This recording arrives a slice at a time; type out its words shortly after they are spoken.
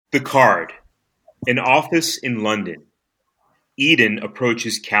The card. An office in London. Eden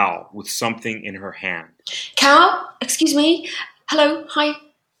approaches Cal with something in her hand. Cal, excuse me. Hello, hi.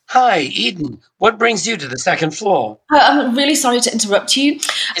 Hi, Eden. What brings you to the second floor? I'm really sorry to interrupt you.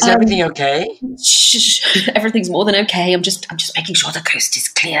 Is everything okay? Shh, everything's more than okay. I'm just making sure the coast is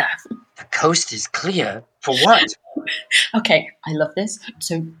clear. The coast is clear. For what? Okay, I love this.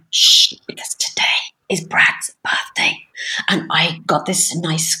 So, shh, because today is Brad's birthday. And I got this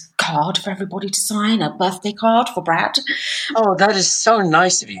nice card for everybody to sign, a birthday card for Brad. Oh, that is so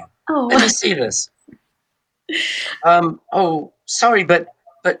nice of you. Oh, Let me see this. Sorry, but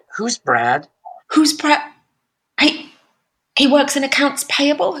who's Brad? Who's Brad? He works in accounts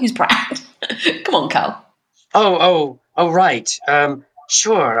payable. Who's Brad? Come on, Cal. Oh, right.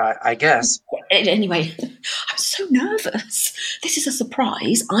 Sure, I guess. Anyway, I'm so nervous. This is a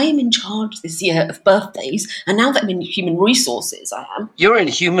surprise. I am in charge this year of birthdays, and now that I'm in human resources, I am. You're in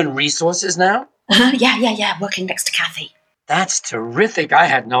human resources now? Yeah, working next to Kathy. That's terrific. I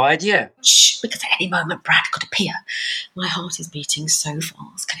had no idea. Shh, because at any moment Brad could appear. My heart is beating so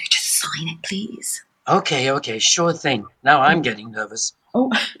fast. Can you just sign it, please? Okay, sure thing. Now I'm getting nervous.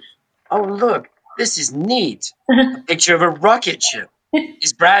 Oh, Look, this is neat. A picture of a rocket ship.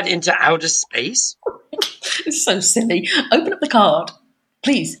 Is Brad into outer space? it's so silly. Open up the card,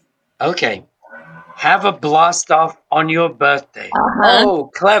 please. Okay. Have a blast off on your birthday.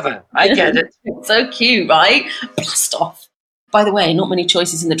 Oh, clever. I get it. It's so cute, right? Blast off. By the way, not many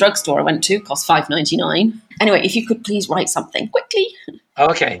choices in the drugstore I went to. Cost $5.99. Anyway, if you could please write something quickly.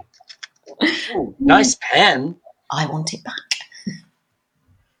 Okay. Ooh, nice pen. I want it back.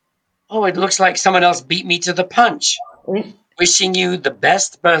 Oh, it looks like someone else beat me to the punch. Mm. Wishing you the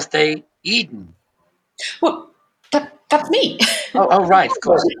best birthday, Eden. Well, that's me. Oh, right, of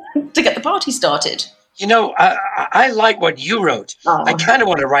course. To get the party started. You know, I like what you wrote. Oh. I kind of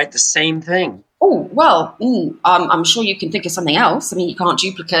want to write the same thing. Oh, well, I'm sure you can think of something else. I mean, you can't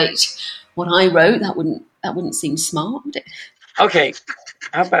duplicate what I wrote. That wouldn't seem smart, would it? Okay,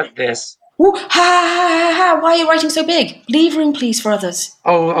 how about this? Oh, ha! Why are you writing so big? Leave room, please, for others.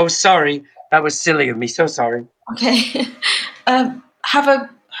 Oh, sorry. That was silly of me. So sorry. Okay. Have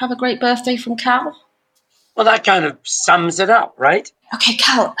a great birthday from Cal. Well, that kind of sums it up, right? Okay,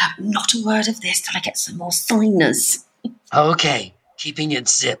 Cal, not a word of this till I get some more signers. Okay, keeping it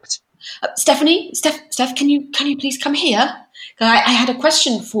zipped. Stephanie, Steph, can you please come here? I had a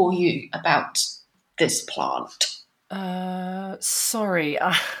question for you about this plant. Sorry,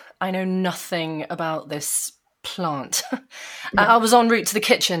 I know nothing about this plant. I was en route to the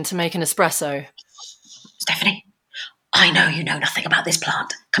kitchen to make an espresso. Stephanie, I know you know nothing about this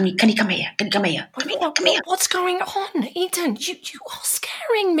plant. Can you come here? Come here. What's going on, Eden? You are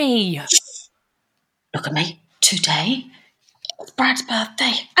scaring me. Look at me. Today, it's Brad's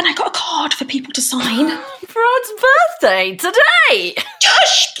birthday, and I got a card for people to sign. Brad's birthday today.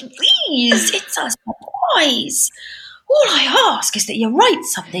 Shush, please. It's a surprise. All I ask is that you write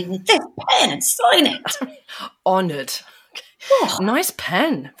something with this pen and sign it. Honoured. Oh. Nice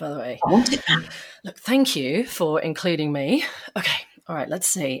pen, by the way. I want it back. Look, thank you for including me. Okay, all right, let's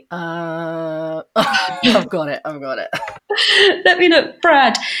see. I've got it. Let me look.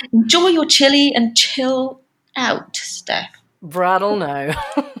 Brad, enjoy your chili and chill out, Steph. Brad'll know.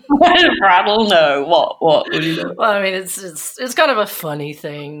 Brad'll know. What will you know? Well, I mean, it's kind of a funny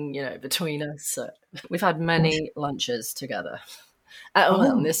thing, between us. So we've had many lunches together.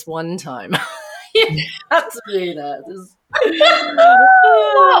 Well, this one time. You have to be there. I've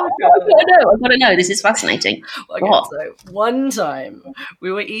got to know. This is fascinating. Okay, so one time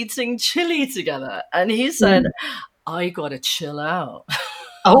we were eating chili together, and he said, "I got to chill out."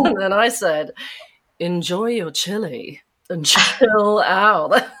 Oh, and then I said, "Enjoy your chili and chill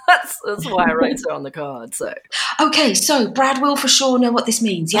out." That's why I wrote it on the card. So okay, so Brad will for sure know what this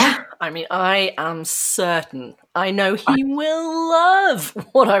means. Yeah. I mean, I am certain. I know he will love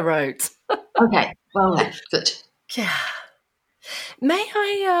what I wrote. Okay. Well, good. Yeah. May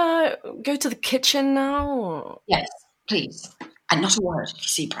I go to the kitchen now? Or? Yes, please. And not a word if you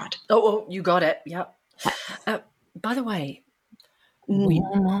see Brad. Oh, you got it. Yeah. By the way, we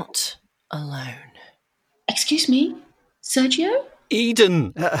are not alone. Excuse me, Sergio?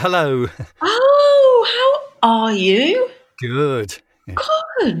 Eden, hello. Oh, how are you? Good.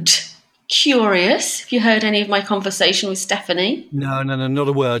 Good. Curious if you heard any of my conversation with Stephanie. No, not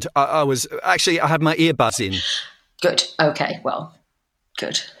a word. I had my earbuds in. Good. Okay, well,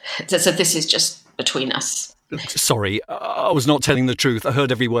 good. So this is just between us. Sorry, I was not telling the truth. I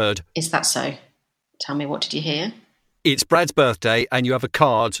heard every word. Is that so? Tell me, what did you hear? It's Brad's birthday and you have a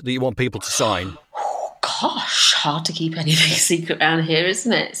card that you want people to sign. Gosh, hard to keep anything secret around here,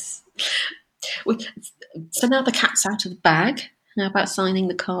 isn't it? So now the cat's out of the bag. How about signing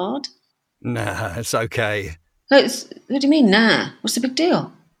the card? Nah, it's okay. What do you mean, nah? What's the big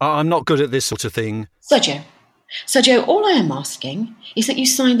deal? I'm not good at this sort of thing. Sergio, all I am asking is that you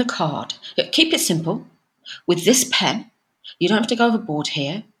sign the card. Keep it simple. With this pen. You don't have to go overboard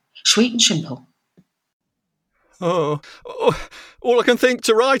here. Sweet and simple. Oh, all I can think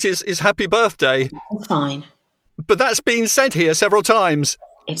to write is happy birthday. It's fine. But that's been said here several times.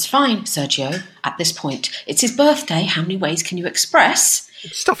 It's fine, Sergio, at this point. It's his birthday. How many ways can you express?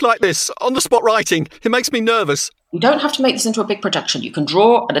 Stuff like this, on-the-spot writing, it makes me nervous. You don't have to make this into a big production. You can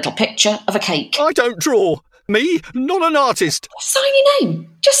draw a little picture of a cake. I don't draw. Me? Not an artist. Sign your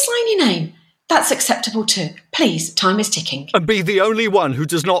name. Just sign your name. That's acceptable too. Please, time is ticking. And be the only one who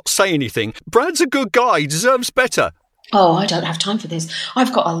does not say anything. Brad's a good guy. He deserves better. Oh, I don't have time for this.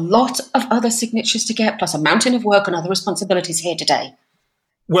 I've got a lot of other signatures to get, plus a mountain of work and other responsibilities here today.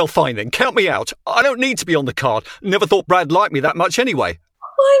 Well, fine then. Count me out. I don't need to be on the card. Never thought Brad liked me that much anyway.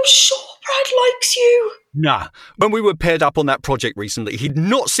 I'm sure Brad likes you. Nah. When we were paired up on that project recently, he'd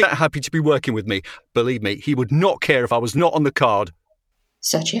not seem that happy to be working with me. Believe me, he would not care if I was not on the card.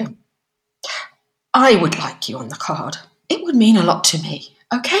 Sergio, I would like you on the card. It would mean a lot to me,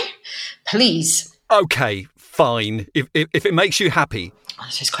 okay? Please. Okay, fine. If it makes you happy. Oh,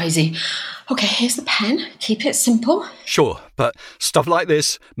 this is crazy. Okay, here's the pen. Keep it simple. Sure, but stuff like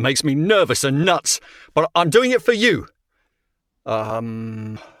this makes me nervous and nuts. But I'm doing it for you.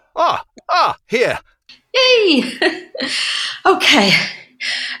 Here. Yay! Okay.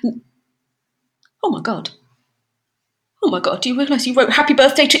 Oh my god, do you realise you wrote happy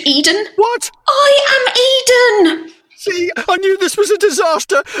birthday to Eden? What? I am Eden! See, I knew this was a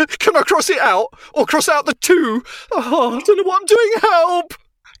disaster. Can I cross it out? Or cross out the 2? Oh, I don't know what I'm doing. Help!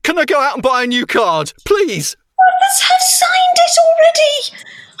 Can I go out and buy a new card? Please? Others have signed it already.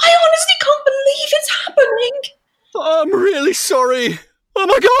 I honestly can't believe it's happening. I'm really sorry. Oh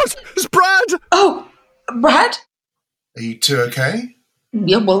my God, it's Brad! Oh, Brad? Are you two okay?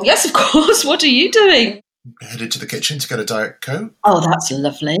 Yeah, well, yes, of course. What are you doing? Headed to the kitchen to get a Diet Coke. Oh, that's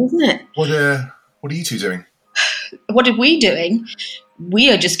lovely, isn't it? What are you two doing? What are we doing?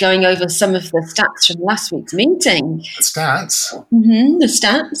 We are just going over some of the stats from last week's meeting. The stats? Mm-hmm, the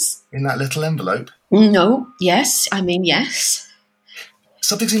stats. In that little envelope? No, yes, I mean yes.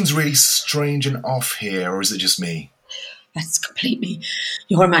 Something seems really strange and off here, or is it just me? That's completely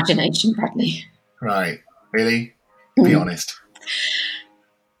your imagination, Bradley. Right. Really? Be honest.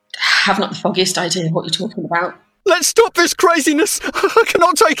 Have not the foggiest idea what you're talking about. Let's stop this craziness. I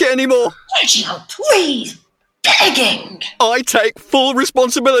cannot take it anymore. Sergio, please. Begging. I take full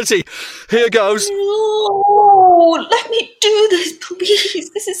responsibility. Here goes. No, let me do this,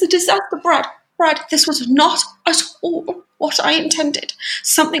 please. This is a disaster, Brad. Brad, this was not at all what I intended.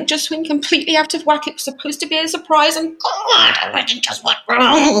 Something just went completely out of whack. It was supposed to be a surprise, and God, everything just went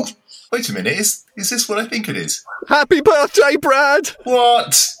wrong. Wait a minute, is this what I think it is? Happy birthday, Brad!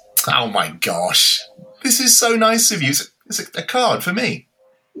 What? Oh my gosh. This is so nice of you. It's a card for me.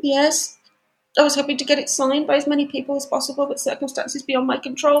 Yes. I was hoping to get it signed by as many people as possible, but circumstances beyond my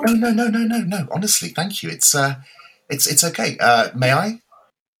control. No. Honestly, thank you. It's okay. May I?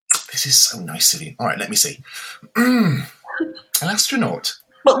 This is so nice of you. All right, let me see. An astronaut.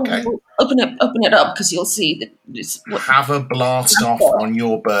 Well, Okay. open it up because you'll see that it's Have a blast off on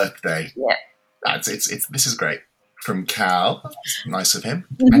your birthday. Yeah. This is great. From Cal, nice of him,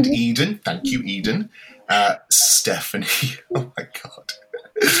 and Eden. Thank you, Eden. Stephanie. Oh my God.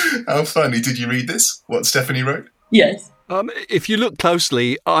 How funny. Did you read this? What Stephanie wrote? Yes. If you look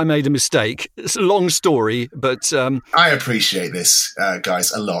closely, I made a mistake. It's a long story, but... I appreciate this,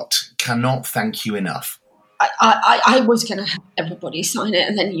 guys, a lot. Cannot thank you enough. I was going to have everybody sign it,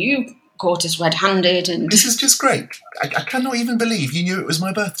 and then you caught us red-handed. And This is just great. I cannot even believe you knew it was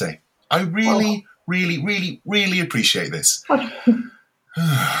my birthday. I really, really appreciate this.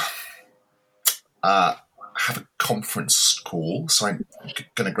 Have a conference call, so I'm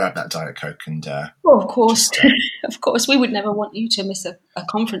going to grab that Diet Coke and... of course. Of course, we would never want you to miss a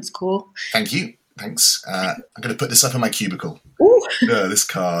conference call. Thank you. Thanks. I'm going to put this up in my cubicle. Ooh. This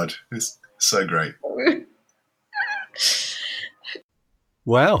card is so great.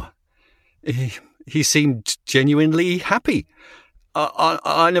 Well, he seemed genuinely happy.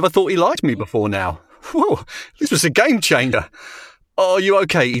 I never thought he liked me before now. Whoa, this was a game changer. Are you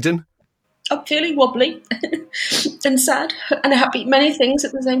okay, Eden? I'm feeling wobbly and sad and happy, many things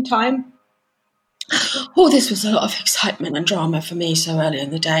at the same time. Oh, this was a lot of excitement and drama for me so early in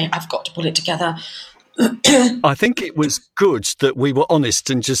the day. I've got to pull it together. I think it was good that we were honest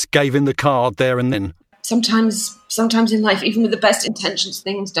and just gave him the card there and then. sometimes in life, even with the best intentions,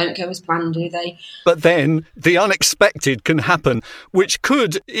 things don't go as planned, do they? But then the unexpected can happen, which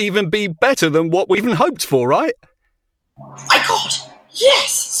could even be better than what we even hoped for, right? My God!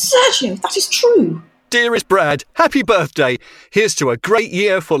 Yes, Sergio, that is true. Dearest Brad, happy birthday. Here's to a great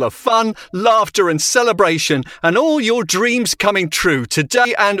year full of fun, laughter and celebration, and all your dreams coming true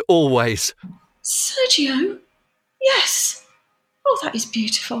today and always. Sergio? Yes. Oh, that is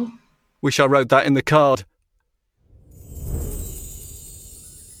beautiful. Wish I wrote that in the card.